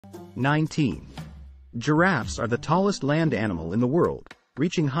19. Giraffes are the tallest land animal in the world,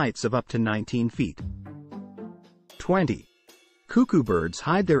 reaching heights of up to 19 feet. 20. Cuckoo birds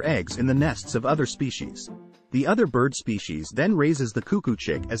hide their eggs in the nests of other species. The other bird species then raises the cuckoo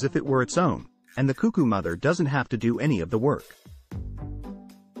chick as if it were its own, and the cuckoo mother doesn't have to do any of the work.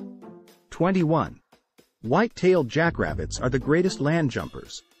 21. White-tailed jackrabbits are the greatest land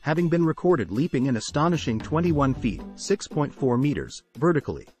jumpers, having been recorded leaping an astonishing 21 feet (6.4 meters)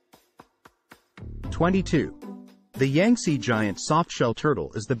 vertically. 22. The Yangtze giant softshell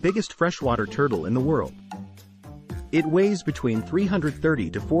turtle is the biggest freshwater turtle in the world. It weighs between 330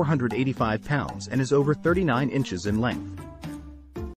 to 485 pounds and is over 39 inches in length.